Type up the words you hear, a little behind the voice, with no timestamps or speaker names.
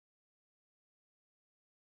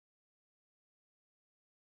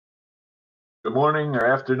Good morning or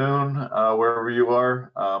afternoon, wherever you are.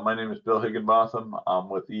 My name is Bill Higginbotham. I'm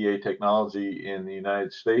with EA Technology in the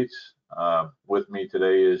United States. With me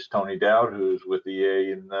today is Tony Dowd, who's with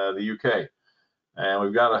EA in the UK. And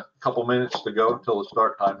we've got a couple minutes to go till the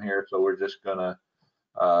start time here, so we're just gonna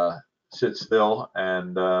sit still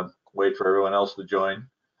and wait for everyone else to join,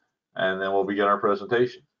 and then we'll begin our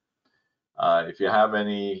presentation. If you have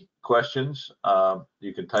any questions,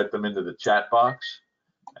 you can type them into the chat box,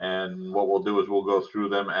 and what we'll do is we'll go through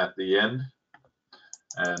them at the end.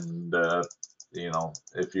 And you know,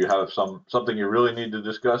 if you have something you really need to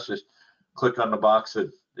discuss, just click on the box that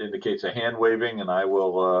indicates a hand waving, and I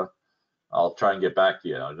will I'll try and get back to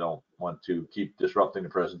you. I don't want to keep disrupting the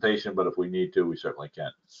presentation, but if we need to, we certainly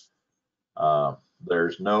can.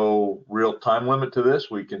 There's no real time limit to this.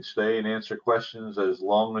 We can stay and answer questions as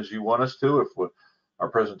long as you want us to. If our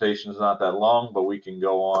presentation is not that long, but we can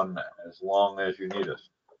go on as long as you need us.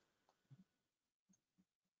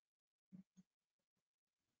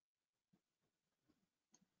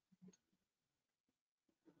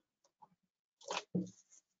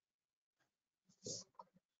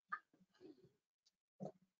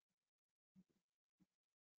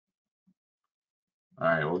 All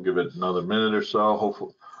right, we'll give it another minute or so.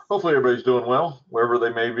 Hopefully everybody's doing well wherever they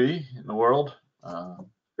may be in the world.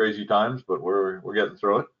 Crazy times, but we're getting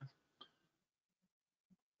through it.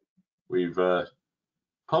 We've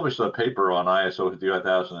published a paper on ISO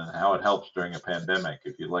 55000 and how it helps during a pandemic.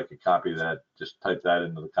 If you'd like a copy of that, just type that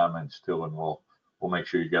into the comments too, and we'll make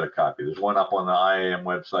sure you get a copy. There's one up on the IAM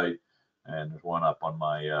website, and there's one up on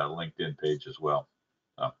my LinkedIn page as well.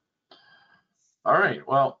 So, all right,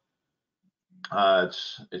 well.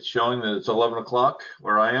 It's showing that it's 11 o'clock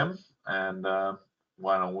where I am, and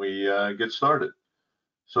why don't we get started?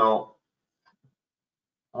 So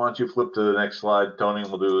why don't you flip to the next slide, Tony, and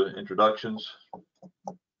we'll do the introductions.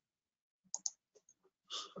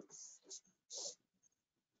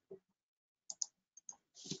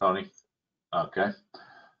 Tony, okay.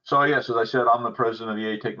 So yes, as I said, I'm the president of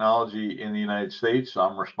EA Technology in the United States.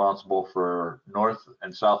 I'm responsible for North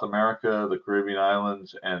and South America, the Caribbean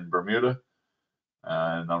islands, and Bermuda.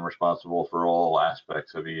 And I'm responsible for all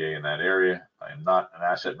aspects of EA in that area. I am not an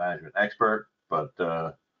asset management expert, but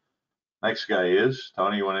next guy is.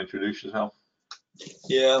 Tony, you want to introduce yourself?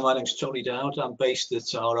 Yeah, my name's Tony Dowd. I'm based at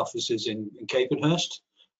our offices in Capenhurst.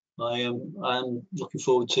 I'm looking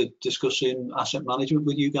forward to discussing asset management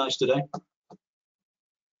with you guys today.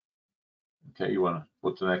 Okay, you want to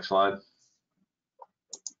flip to the next slide?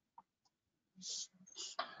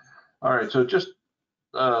 All right, so just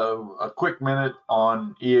a quick minute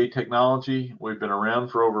on EA Technology. We've been around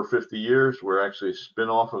for over 50 years. We're actually a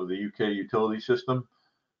spin-off of the UK utility system.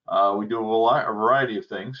 We do a variety of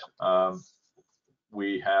things.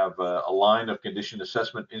 We have a line of condition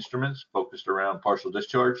assessment instruments focused around partial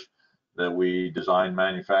discharge that we design,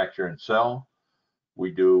 manufacture, and sell.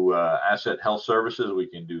 We do asset health services. We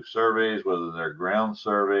can do surveys, whether they're ground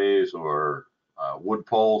surveys or wood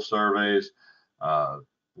pole surveys,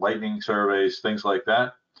 lightning surveys, things like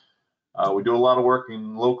that. We do a lot of work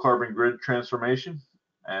in low carbon grid transformation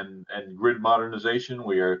and grid modernization.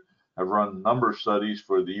 We have run a number of studies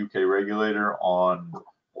for the UK regulator on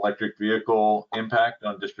electric vehicle impact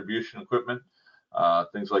on distribution equipment,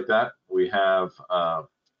 things like that. We have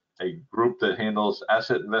a group that handles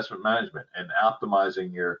asset investment management and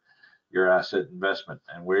optimizing your asset investment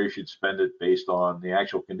and where you should spend it based on the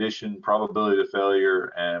actual condition, probability of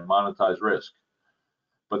failure, and monetized risk.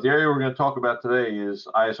 But the area we're going to talk about today is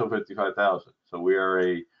ISO 55000. So we are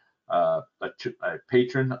a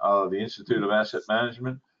patron of the Institute of Asset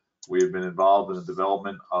Management. We have been involved in the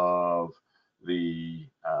development of the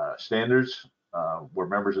standards. We're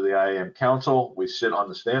members of the IAM Council. We sit on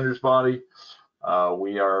the standards body.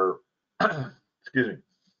 We are, excuse me,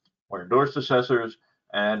 we're endorsed assessors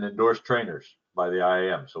and endorsed trainers by the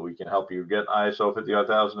IAM. So we can help you get ISO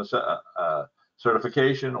 55000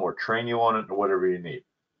 certification or train you on it or whatever you need.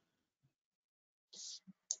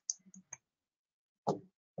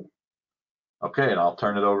 Okay, and I'll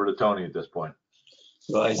turn it over to Tony at this point.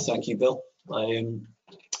 Right, thank you, Bill.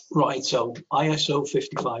 Right, so ISO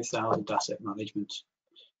 55000 asset management.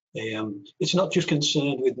 It's not just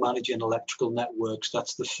concerned with managing electrical networks.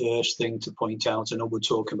 That's the first thing to point out. I know we're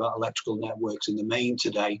talking about electrical networks in the main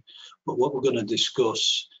today, but what we're going to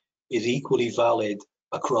discuss is equally valid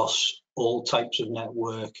across all types of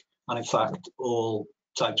network and, in fact, all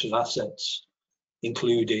types of assets,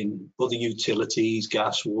 including other utilities,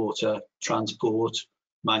 gas, water, transport,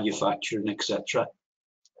 manufacturing, etc.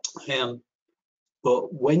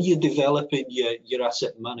 But when you're developing your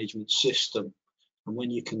asset management system, and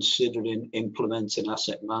when you're considering implementing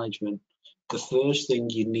asset management, the first thing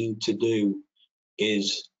you need to do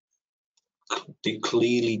is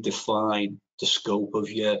clearly define the scope of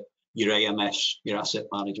your AMS, your asset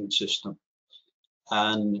management system.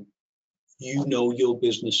 And you know your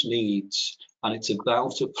business needs, and it's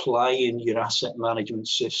about applying your asset management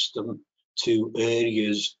system to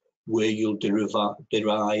areas where you'll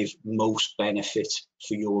derive most benefit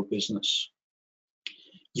for your business.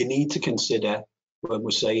 You need to consider, when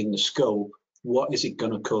we're saying the scope, what is it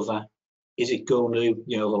going to cover? Is it going to,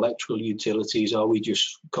 electrical utilities? Are we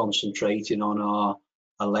just concentrating on our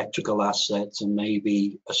electrical assets and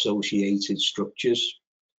maybe associated structures?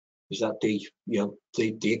 Is that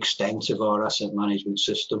the extent of our asset management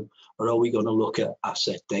system? Or are we going to look at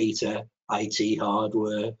asset data, IT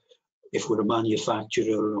hardware? If we're a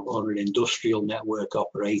manufacturer or an industrial network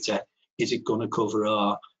operator, is it going to cover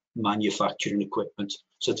our manufacturing equipment?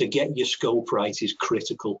 So to get your scope right is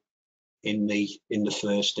critical in the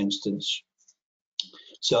first instance.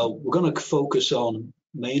 So we're going to focus on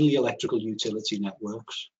mainly electrical utility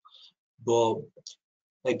networks, but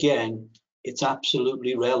again, it's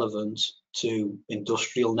absolutely relevant to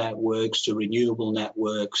industrial networks, to renewable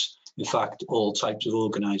networks, in fact, all types of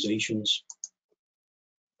organizations.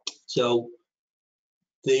 So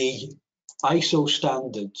the ISO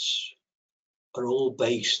standards are all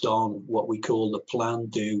based on what we call the plan,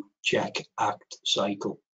 do, check, act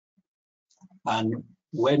cycle. And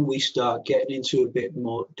when we start getting into a bit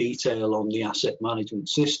more detail on the asset management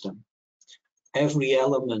system, every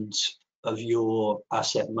element of your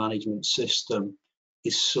asset management system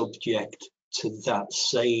is subject to that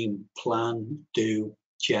same plan, do,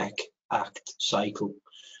 check, act cycle.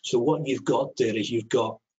 So what you've got there is you've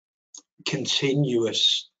got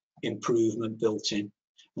continuous improvement built in.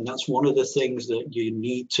 And that's one of the things that you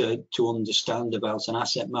need to understand about an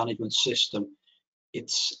asset management system.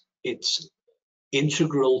 It's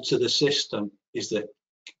integral to the system is that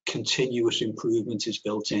continuous improvement is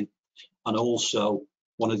built in. And also,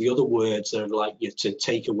 one of the other words that I'd like you to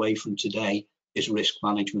take away from today is risk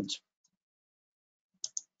management.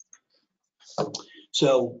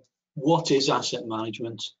 So what is asset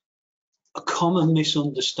management? A common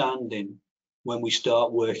misunderstanding when we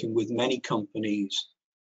start working with many companies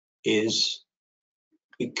is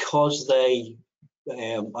because they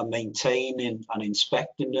are maintaining and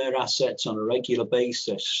inspecting their assets on a regular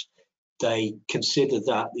basis, they consider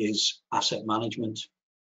that is asset management.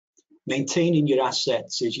 Maintaining your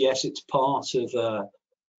assets is, yes, it's part of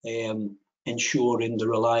ensuring the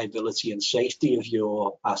reliability and safety of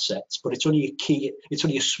your assets, but it's only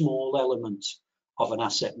a small element of an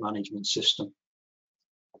asset management system.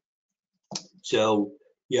 So,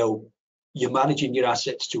 you're managing your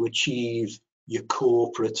assets to achieve your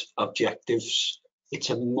corporate objectives. It's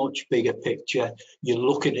a much bigger picture. You're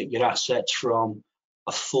looking at your assets from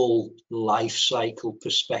a full life cycle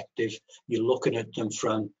perspective. You're looking at them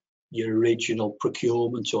from your original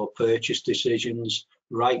procurement or purchase decisions,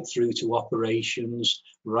 right through to operations,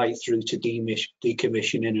 right through to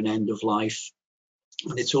decommissioning and end of life.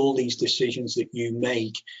 And it's all these decisions that you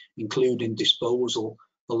make, including disposal,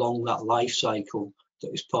 along that life cycle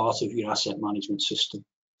that is part of your asset management system.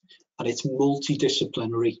 And it's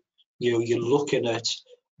multidisciplinary. You're looking at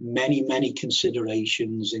many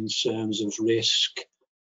considerations in terms of risk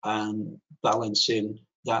and balancing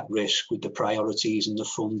that risk with the priorities and the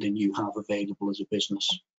funding you have available as a business.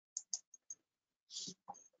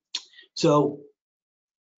 So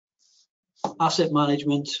asset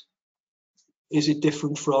management, is it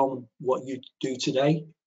different from what you do today?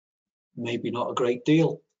 Maybe not a great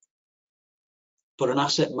deal. But an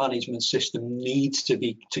asset management system needs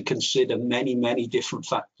to consider many different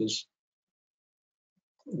factors.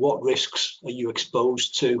 What risks are you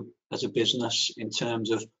exposed to as a business in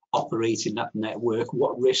terms of operating that network?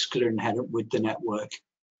 What risks are inherent with the network?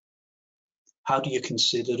 How do you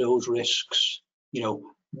consider those risks?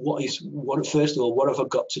 First of all, what have I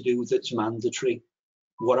got to do that's mandatory?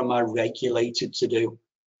 What am I regulated to do?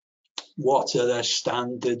 What are the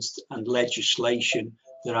standards and legislation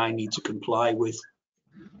that I need to comply with?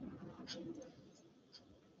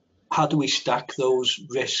 How do we stack those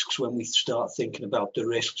risks when we start thinking about the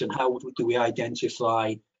risks, and how do we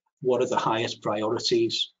identify what are the highest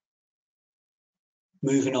priorities?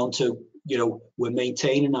 Moving on to, we're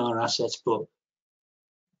maintaining our assets, but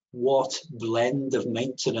what blend of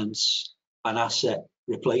maintenance and asset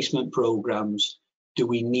replacement programs do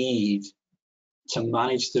we need to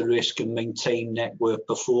manage the risk and maintain network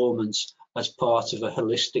performance as part of a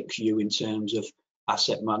holistic view in terms of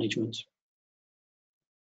asset management?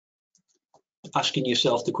 Asking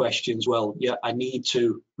yourself the questions, well, yeah, I need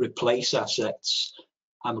to replace assets.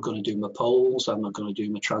 Am I going to do my poles? Am I going to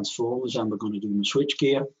do my transformers? Am I going to do my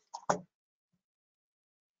switchgear?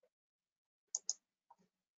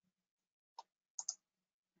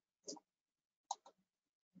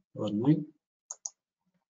 Pardon me.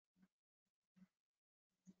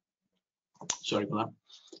 Sorry about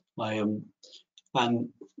that. And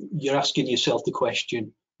you're asking yourself the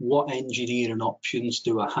question, what engineering options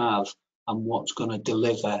do I have and what's going to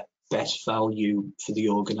deliver best value for the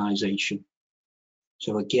organization?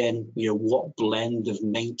 So again, what blend of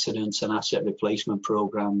maintenance and asset replacement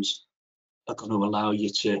programs are going to allow you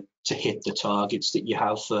to hit the targets that you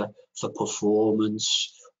have for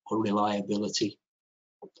performance or reliability?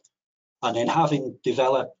 And then having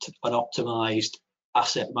developed an optimized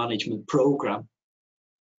asset management program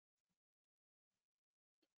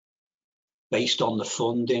based on the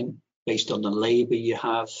funding, based on the labor you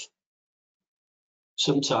have,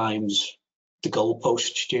 sometimes the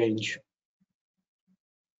goalposts change.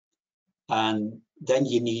 And then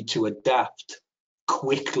you need to adapt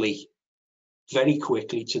quickly, very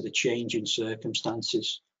quickly, to the changing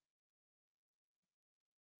circumstances.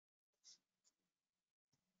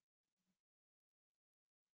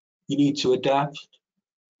 You need to adapt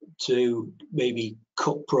to maybe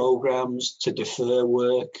cut programs, to defer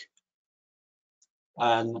work.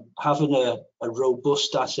 And having a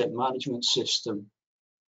robust asset management system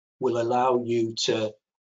will allow you to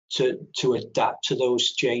adapt to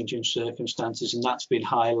those changing circumstances, and that's been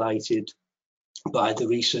highlighted by the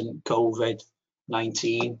recent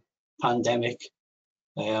COVID-19 pandemic.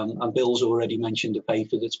 And Bill's already mentioned a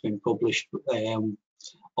paper that's been published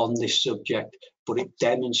on this subject, but it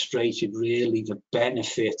demonstrated really the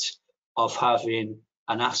benefit of having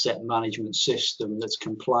an asset management system that's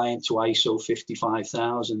compliant to ISO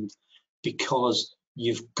 55000, because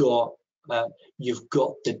you've got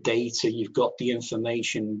the data, you've got the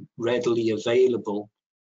information readily available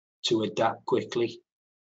to adapt quickly,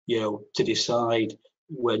 to decide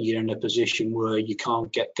when you're in a position where you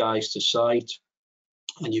can't get guys to site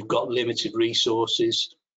and you've got limited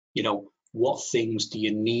resources, what things do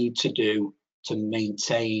you need to do to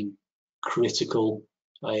maintain critical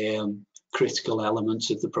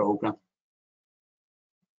elements of the program.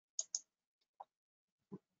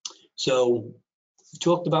 So we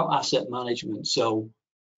talked about asset management. So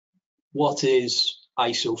what is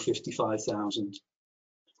ISO 55000?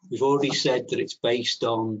 We've already said that it's based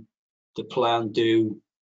on the plan, do,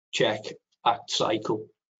 check, act cycle.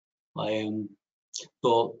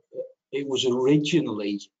 But it was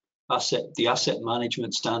originally the asset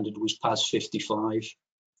management standard was PAS 55,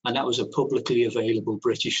 and that was a publicly available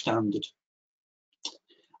British standard.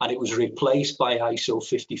 And it was replaced by ISO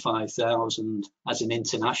 55000 as an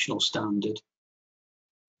international standard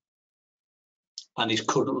and is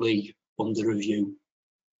currently under review.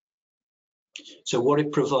 So what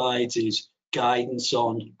it provides is guidance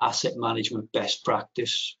on asset management best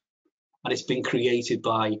practice, and it's been created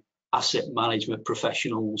by asset management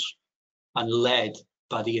professionals and led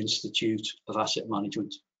by the Institute of Asset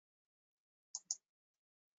Management.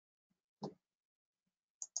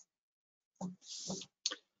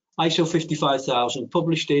 ISO 55000,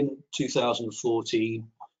 published in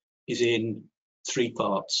 2014, is in 3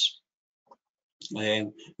 parts.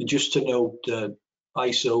 And just to note,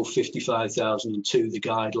 ISO 55002, the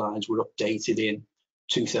guidelines were updated in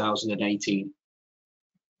 2018.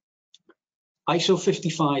 ISO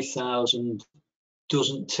 55000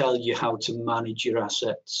 doesn't tell you how to manage your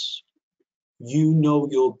assets. You know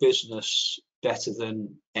your business better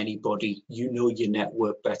than anybody. You know your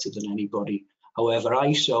network better than anybody. However,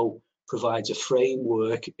 ISO provides a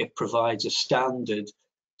framework, it provides a standard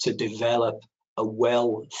to develop a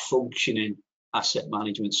well-functioning asset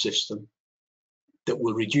management system that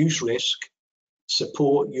will reduce risk,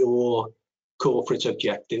 support your corporate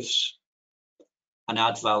objectives, and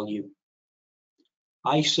add value.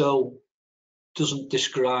 ISO doesn't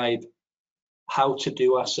describe how to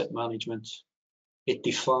do asset management. It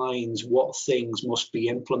defines what things must be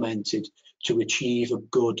implemented to achieve a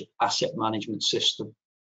good asset management system.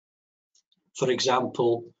 For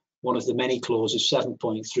example, one of the many clauses,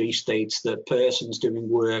 7.3, states that persons doing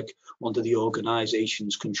work under the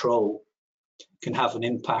organization's control can have an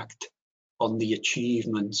impact on the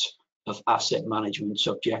achievement of asset management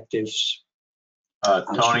objectives.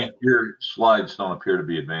 Tony, your slides don't appear to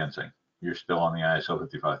be advancing. You're still on the ISO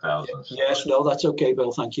 55000. Yes, no, that's okay,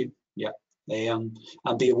 Bill, thank you. Yeah, and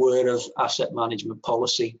be aware of asset management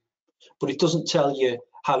policy, but it doesn't tell you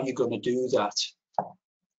how you're going to do that.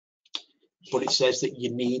 But it says that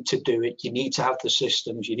you need to do it. You need to have the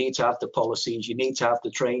systems, you need to have the policies, you need to have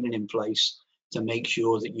the training in place to make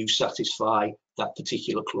sure that you satisfy that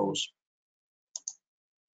particular clause.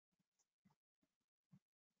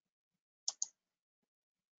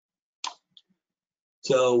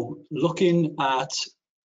 So looking at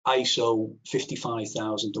ISO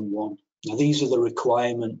 55001, now these are the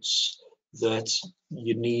requirements that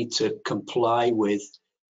you need to comply with,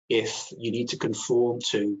 if you need to conform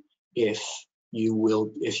to, if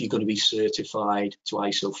you're going to be certified to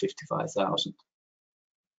ISO 55000.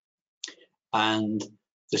 And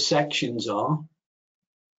the sections are,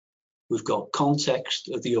 we've got context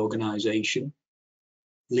of the organization,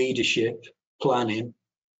 leadership, planning,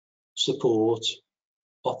 support,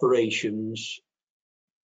 operations,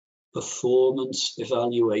 performance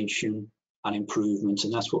evaluation and improvement.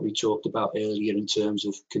 And that's what we talked about earlier in terms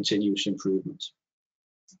of continuous improvement.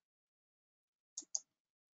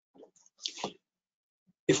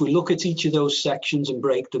 If we look at each of those sections and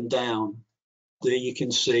break them down, there you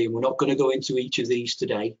can see, we're not going to go into each of these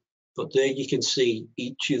today, but there you can see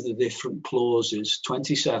each of the different clauses,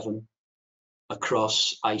 27,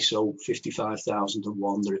 across ISO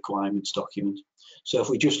 55001, the requirements document. So if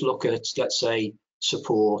we just look at, let's say,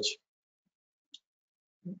 support,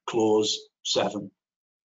 clause 7,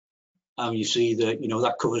 and you see that,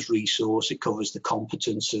 that covers resource, it covers the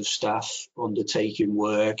competence of staff undertaking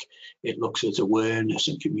work, it looks at awareness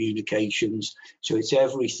and communications. So it's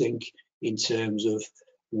everything in terms of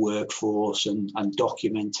workforce and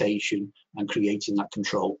documentation and creating that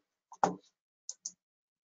control.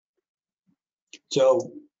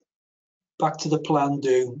 So back to the plan,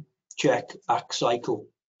 do, check, act cycle.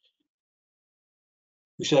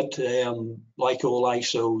 We said, like all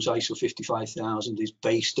ISOs, ISO 55000 is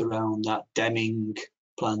based around that Deming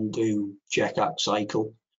plan, do, check, act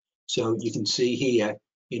cycle. So you can see here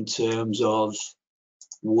in terms of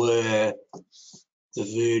where the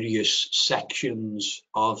various sections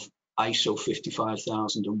of ISO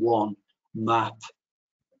 55001 map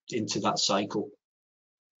into that cycle.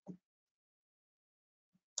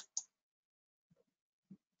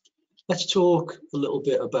 Let's talk a little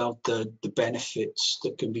bit about the benefits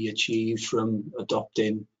that can be achieved from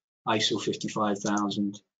adopting ISO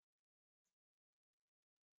 55000.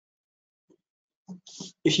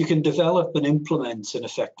 If you can develop and implement an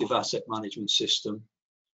effective asset management system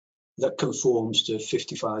that conforms to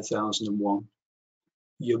 55001,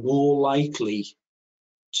 you're more likely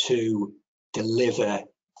to deliver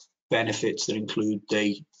benefits that include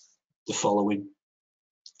the following.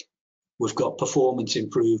 We've got performance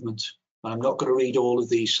improvement. And I'm not going to read all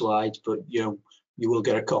of these slides, but you will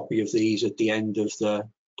get a copy of these at the end of the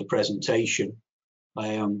presentation. But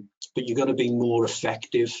you're going to be more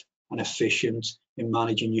effective and efficient in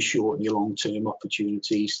managing your short and your long-term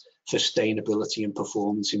opportunities, sustainability and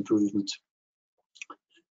performance improvement.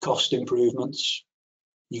 Cost improvements,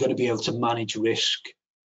 you're going to be able to manage risk.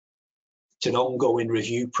 It's an ongoing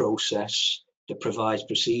review process that provides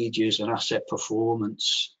procedures and asset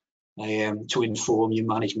performance to inform your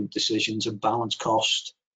management decisions and balance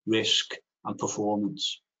cost, risk and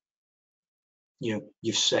performance.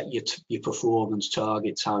 You've set your performance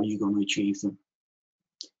targets, how you're going to achieve them.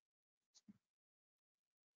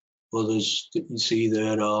 Others that you see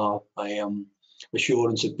there are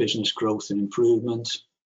assurance of business growth and improvement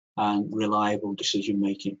and reliable decision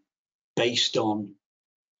making based on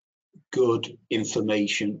good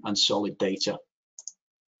information and solid data.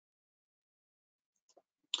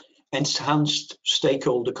 Enhanced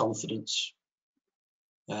stakeholder confidence.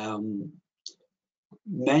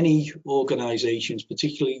 Many organizations,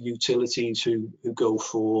 particularly utilities who go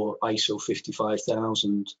for ISO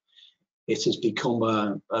 55000, it has become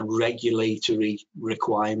a regulatory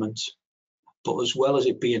requirement. But as well as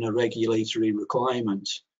it being a regulatory requirement,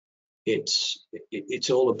 it's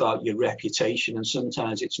all about your reputation, and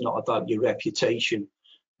sometimes it's not about your reputation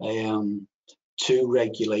to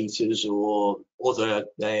regulators or other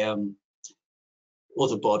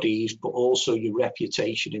bodies, but also your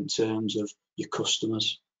reputation in terms of your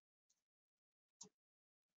customers.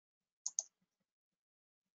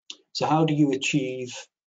 So how do you achieve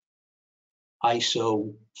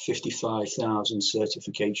ISO 55000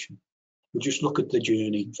 certification? We'll just look at the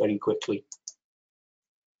journey very quickly.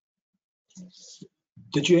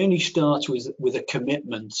 The journey starts with a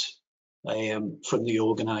commitment from the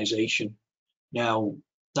organization. Now,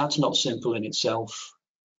 that's not simple in itself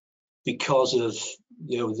because of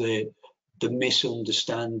the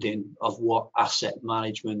misunderstanding of what asset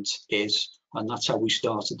management is, and that's how we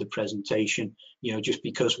started the presentation. Just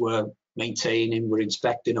because we're maintaining, we're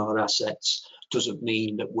inspecting our assets doesn't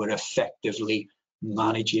mean that we're effectively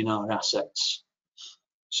managing our assets.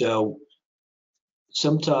 So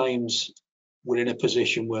sometimes we're in a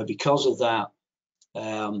position where, because of that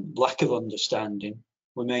lack of understanding,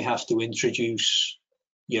 we may have to introduce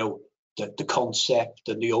the concept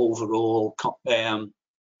and the overall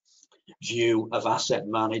view of asset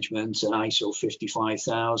management and ISO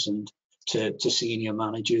 55000 to senior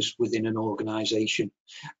managers within an organization.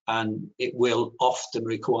 And it will often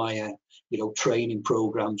require, you know, training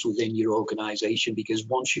programs within your organization, because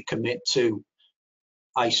once you commit to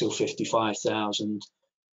ISO 55000,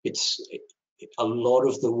 a lot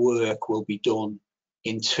of the work will be done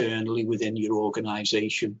internally within your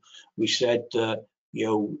organization. We said that, you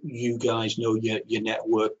know, you guys know your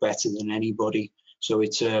network better than anybody. So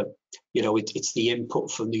it's you know, it's the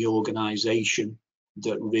input from the organization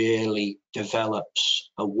that really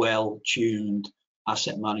develops a well-tuned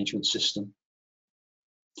asset management system.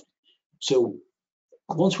 So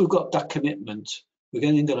once we've got that commitment, we're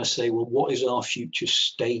then going to say, well, what is our future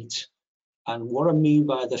state? And what I mean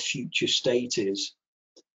by the future state is,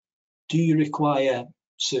 do you require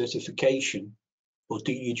certification, or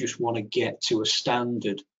do you just want to get to a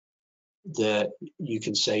standard that you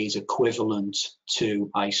can say is equivalent to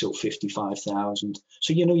ISO 55000?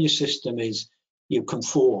 So you know your system is, you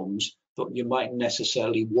conforms, but you might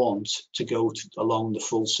necessarily want to go along the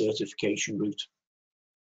full certification route.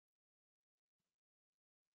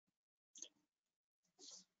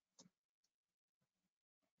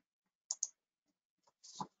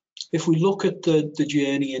 If we look at the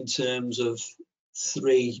journey in terms of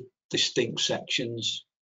 3 distinct sections,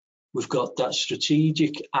 we've got that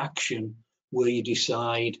strategic action where you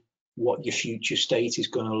decide what your future state is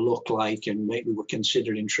going to look like, and maybe we're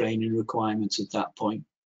considering training requirements at that point.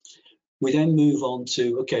 We then move on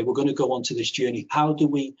to, okay, we're going to go on to this journey. How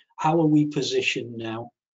are we positioned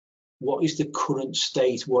now? What is the current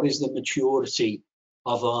state? What is the maturity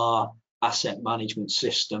of our asset management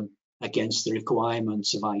system against the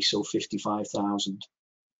requirements of ISO 55000?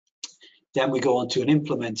 Then we go on to an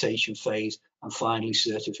implementation phase, and finally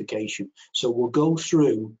certification. So we'll go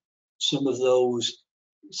through some of those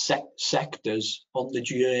sectors on the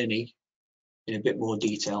journey in a bit more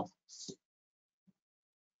detail.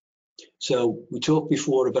 So we talked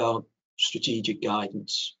before about strategic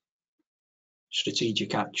guidance,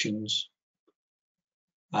 strategic actions,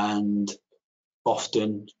 and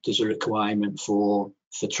often there's a requirement for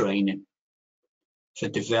training, for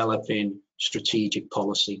developing strategic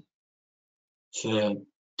policy, for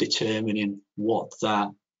determining what that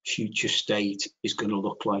future state is going to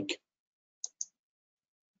look like.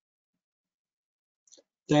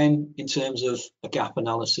 Then, in terms of a gap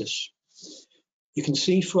analysis, you can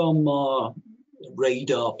see from our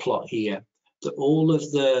radar plot here that all of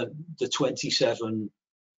the 27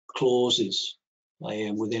 clauses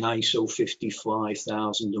within ISO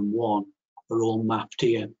 55001 are all mapped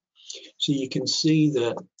here. So you can see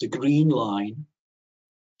that the green line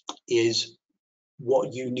is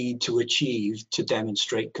what you need to achieve to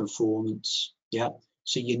demonstrate conformance. Yeah,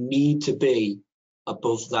 so you need to be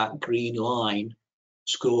above that green line,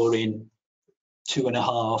 scoring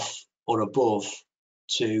 2.5 or above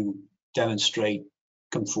to demonstrate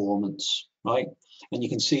conformance, right? And you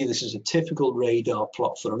can see this is a typical radar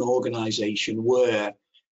plot for an organization where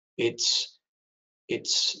it's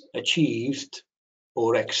achieved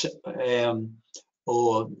or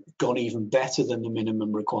gone even better than the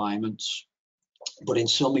minimum requirements, but in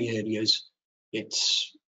some areas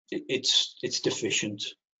it's deficient.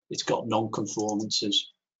 It's got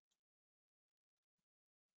non-conformances.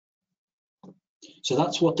 So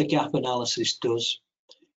that's what the gap analysis does.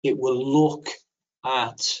 It will look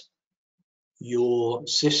at your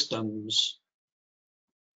systems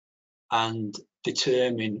and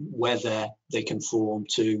determine whether they conform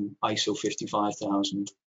to ISO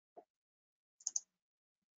 55000.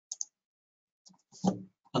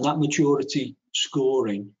 And that maturity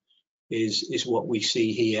scoring is what we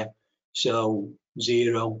see here. So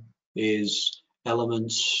 0 is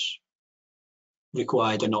elements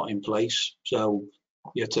required are not in place, so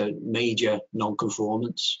you have a major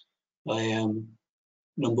non-conformance. Number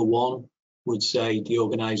 1 would say the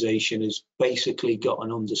organization has basically got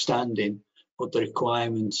an understanding, but the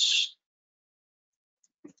requirements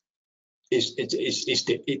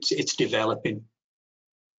it's developing.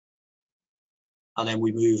 And then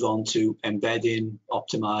we move on to embedding,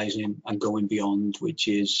 optimizing, and going beyond, which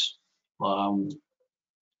is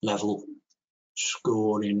level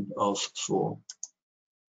scoring of 4.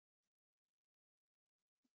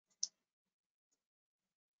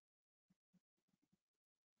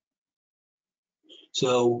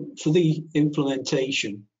 So for the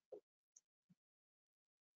implementation,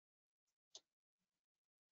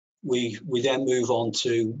 we then move on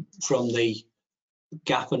to, from the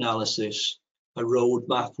gap analysis, a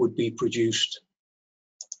roadmap would be produced.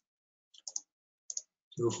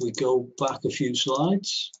 So if we go back a few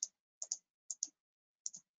slides.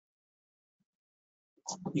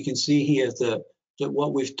 you can see here that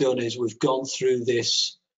what we've done is we've gone through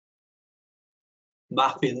this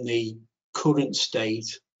mapping the current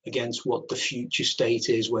state against what the future state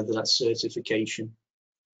is, whether that's certification.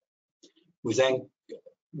 We've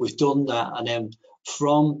done that, and then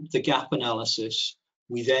from the gap analysis,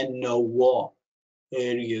 we then know what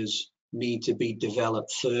areas need to be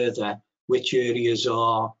developed further, which areas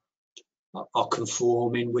are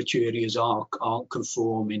conforming, which areas aren't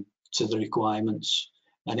conforming to the requirements.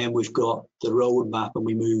 And then we've got the roadmap, and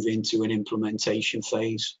we move into an implementation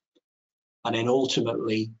phase. And then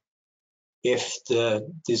ultimately, if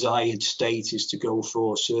the desired state is to go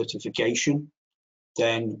for certification,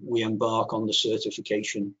 then we embark on the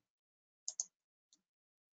certification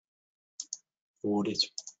audit.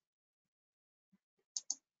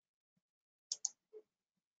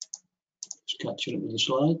 Just catching up with the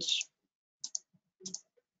slides.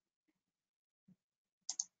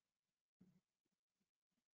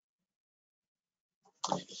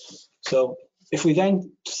 So if we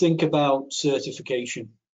then think about certification,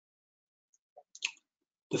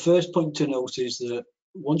 the first point to note is that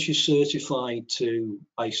once you're certified to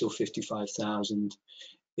ISO 55000,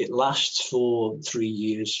 it lasts for 3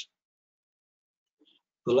 years.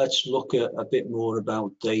 But let's look at a bit more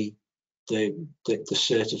about the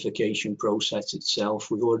certification process itself.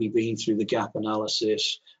 We've already been through the gap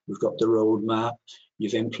analysis. We've got the roadmap.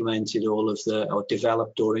 You've implemented all of or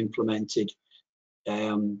developed or implemented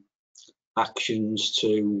actions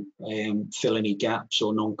to fill any gaps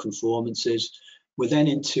or non-conformances. We're then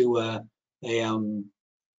into a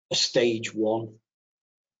stage 1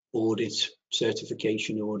 audit,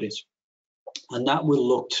 certification audit, and that will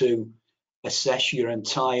look to assess your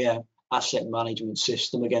entire asset management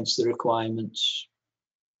system against the requirements.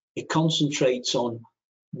 It concentrates on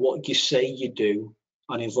what you say you do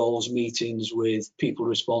and involves meetings with people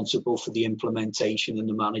responsible for the implementation and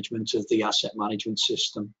the management of the asset management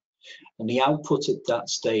system. And the output at that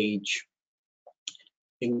stage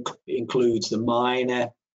includes the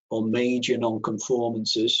minor or major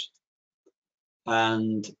non-conformances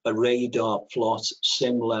and a radar plot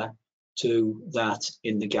similar to that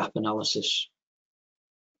in the gap analysis.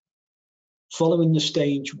 Following the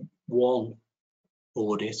stage 1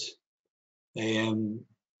 audit,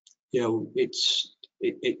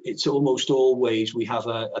 it's almost always we have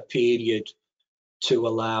a period to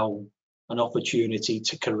allow an opportunity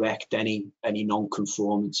to correct any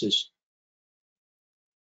non-conformances,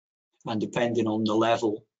 and depending on the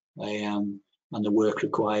level and the work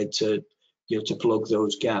required to plug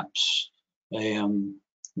those gaps,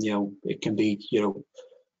 it can be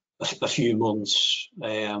a few months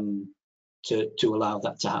to allow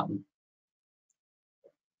that to happen.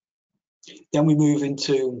 Then we move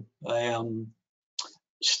into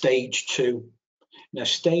stage 2. Now,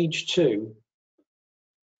 stage 2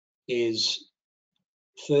 is,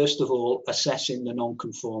 first of all, assessing the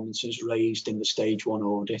non-conformances raised in the stage 1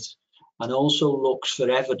 audit, and also looks for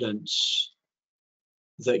evidence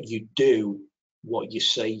that you do what you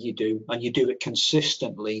say you do, and you do it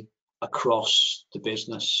consistently across the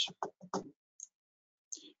business.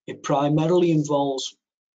 It primarily involves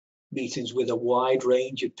meetings with a wide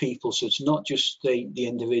range of people, so it's not just the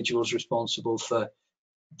individuals responsible for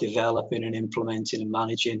developing and implementing and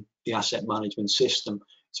managing the asset management system.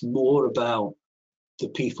 It's more about the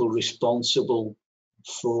people responsible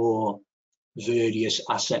for various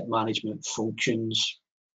asset management functions,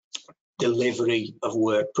 delivery of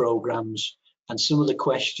work programs, and some of the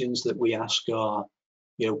questions that we ask are,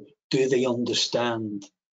 do they understand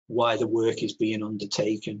why the work is being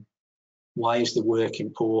undertaken? Why is the work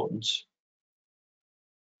important?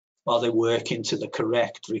 Are they working to the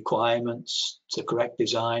correct requirements, to the correct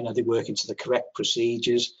design? Are they working to the correct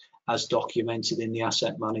procedures as documented in the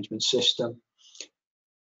asset management system?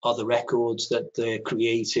 Are the records that they're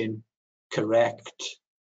creating correct?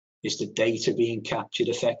 Is the data being captured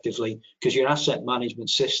effectively? Because your asset management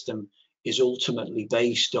system is ultimately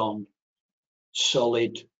based on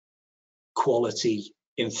solid quality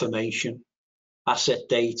information, asset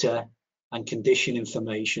data and condition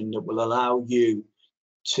information that will allow you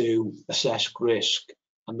to assess risk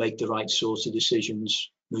and make the right sorts of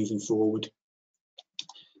decisions moving forward.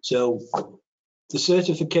 So the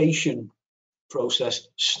certification process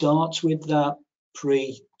starts with that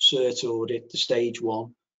pre-cert audit, the stage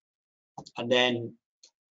 1, and then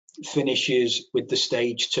finishes with the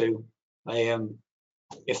stage 2.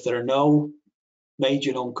 If there are no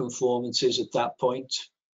major non-conformances at that point,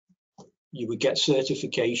 you would get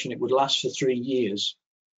certification. It would last for 3 years,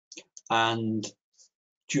 and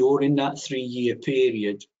during that 3-year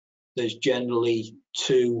period, there's generally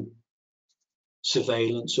 2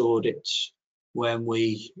 surveillance audits. when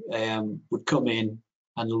we would come in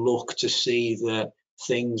and look to see that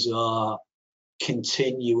things are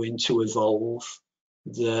continuing to evolve.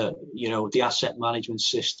 The asset management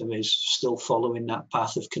system is still following that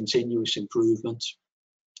path of continuous improvement,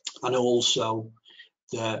 and also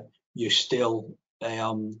that you're still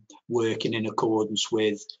working in accordance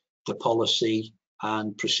with the policy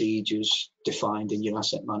and procedures defined in your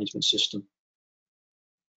asset management system.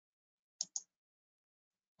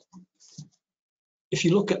 If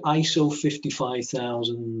you look at ISO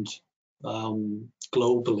 55000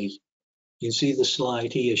 globally, you can see the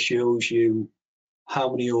slide here shows you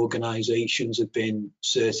how many organizations have been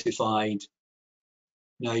certified.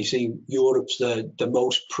 Now you see Europe's the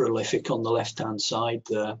most prolific on the left-hand side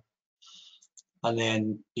there, and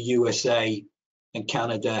then the USA and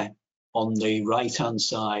Canada on the right-hand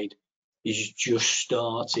side is just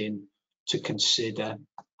starting to consider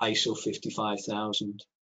ISO 55000.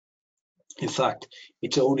 In fact,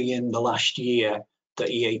 it's only in the last year that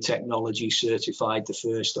EA Technology certified the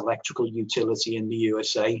first electrical utility in the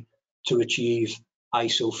USA to achieve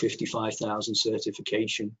ISO 55000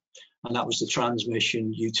 certification, and that was the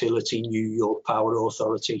Transmission Utility New York Power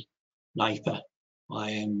Authority, NYPA.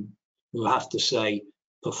 We have to say,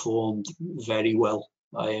 performed very well.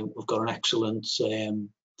 We've got an excellent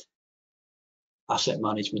asset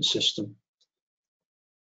management system.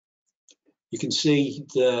 You can see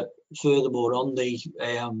that furthermore on the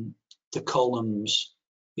columns,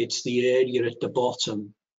 it's the area at the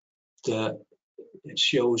bottom that it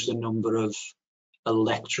shows the number of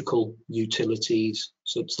electrical utilities.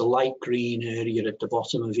 So it's the light green area at the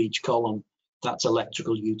bottom of each column, that's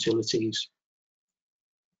electrical utilities.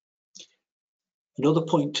 Another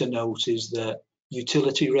point to note is that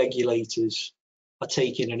utility regulators are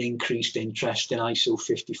taking an increased interest in ISO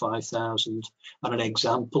 55000, and an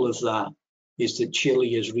example of that is that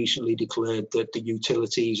Chile has recently declared that the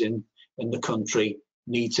utilities in the country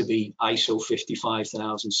need to be ISO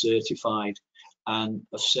 55000 certified, and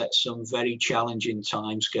have set some very challenging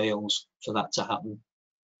timescales for that to happen.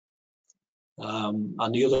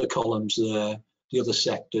 And the other columns there, the other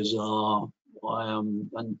sectors are,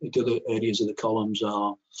 and the other areas of the columns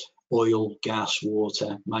are oil, gas,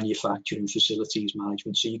 water, manufacturing, facilities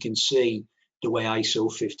management. So you can see the way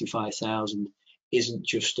ISO 55000 isn't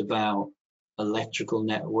just about electrical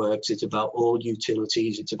networks, it's about all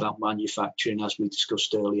utilities, it's about manufacturing, as we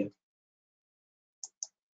discussed earlier.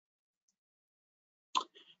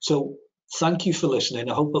 So thank you for listening.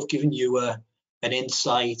 I hope I've given you an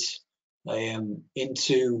insight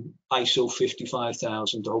into ISO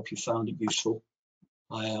 55000. I hope you found it useful.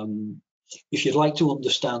 If you'd like to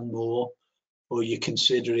understand more, or you're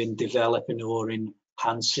considering developing or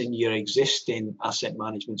enhancing your existing asset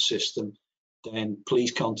management system, then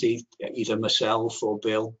please contact either myself or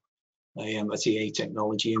Bill at EA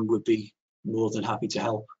Technology, and we'd be more than happy to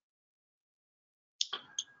help.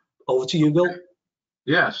 Over to you, Bill.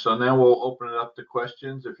 Yeah, so now we'll open it up to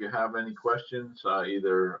questions. If you have any questions,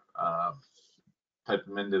 either type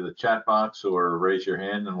them into the chat box or raise your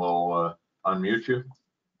hand and we'll unmute you.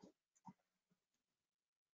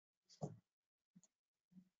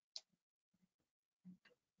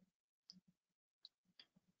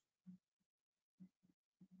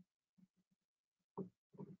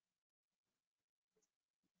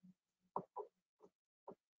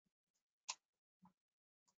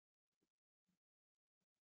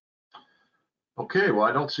 Okay, well,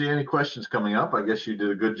 I don't see any questions coming up. I guess you did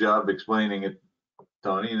a good job explaining it,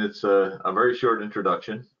 Tony, and it's a very short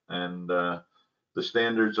introduction, and the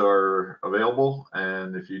standards are available,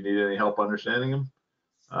 and if you need any help understanding them.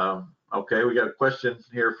 Okay, we got a question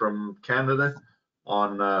here from Canada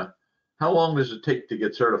on how long does it take to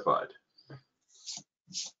get certified?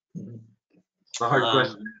 It's a hard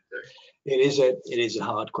question. It is a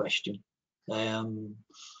hard question.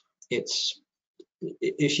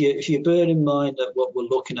 If you bear in mind that what we're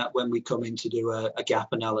looking at when we come in to do a gap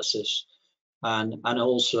analysis, and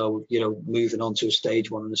also, you know, moving on to a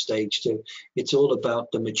stage 1 and a stage 2, it's all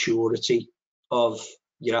about the maturity of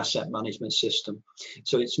your asset management system.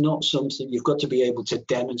 So it's not something you've got to be able to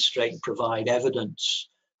demonstrate and provide evidence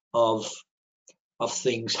of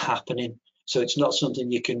things happening. So it's not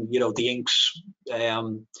something you can, you know, the ink's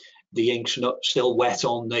not still wet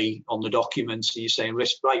on the documents. So you're saying,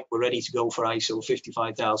 right, we're ready to go for ISO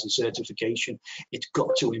 55000 certification. It's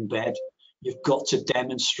got to embed. You've got to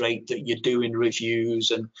demonstrate that you're doing reviews,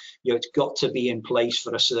 and you know, it's got to be in place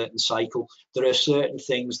for a certain cycle. There are certain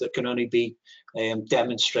things that can only be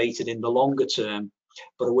demonstrated in the longer term,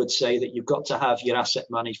 but I would say that you've got to have your asset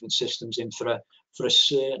management systems in for a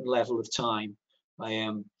certain level of time.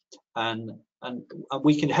 and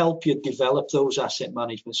we can help you develop those asset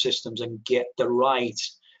management systems and get the right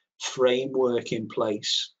framework in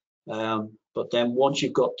place. But then once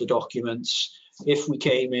you've got the documents, if we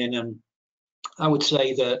came in, and I would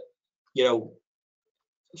say that, you know,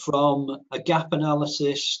 from a gap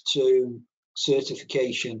analysis to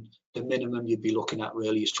certification, the minimum you'd be looking at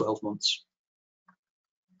really is 12 months.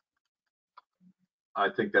 I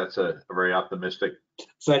think that's a very optimistic.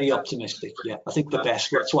 Very optimistic, yeah. I think the best.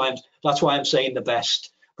 That's why I'm saying the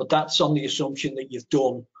best. But that's on the assumption that you've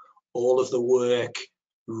done all of the work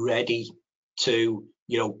ready to,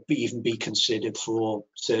 you know, even be considered for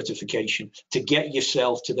certification, to get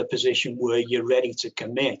yourself to the position where you're ready to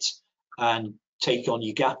commit and take on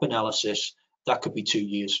your gap analysis. That could be 2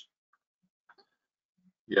 years.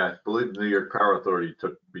 Yeah, I believe the New York Power Authority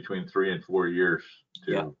took between 3 and 4 years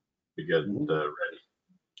to get ready.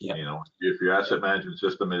 Yeah. You know, if your asset management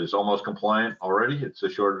system is almost compliant already, it's a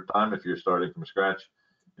shorter time. If you're starting from scratch,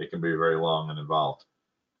 it can be very long and involved.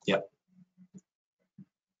 Yep.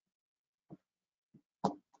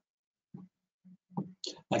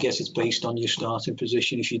 I guess it's based on your starting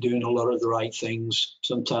position. If you're doing a lot of the right things,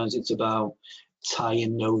 sometimes it's about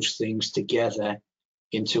tying those things together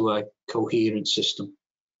into a coherent system.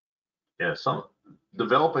 Yeah,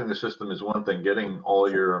 developing the system is one thing. Getting all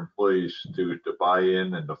your employees to buy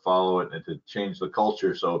in and to follow it and to change the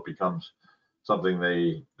culture so it becomes something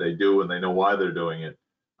they do and they know why they're doing it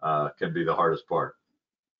can be the hardest part.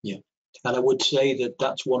 Yeah, and I would say that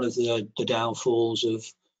that's one of the downfalls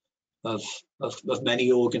of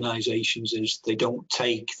many organizations, is they don't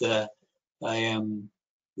take the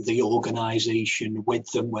organization with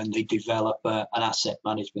them when they develop an asset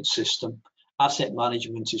management system. Asset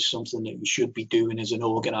management is something that you should be doing as an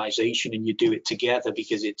organization, and you do it together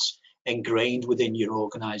because it's ingrained within your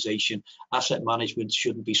organization. Asset management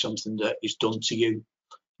shouldn't be something that is done to you.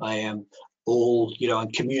 All, you know,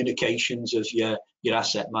 and communications of your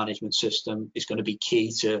asset management system is going to be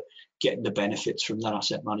key to getting the benefits from that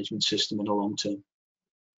asset management system in the long term.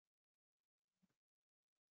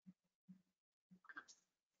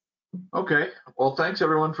 Okay, well, thanks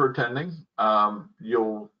everyone for attending.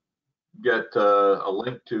 You'll get a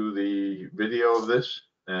link to the video of this,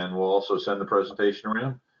 and we'll also send the presentation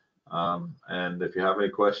around. And if you have any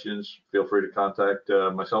questions, feel free to contact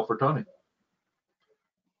myself or Tony.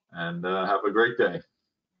 And have a great day.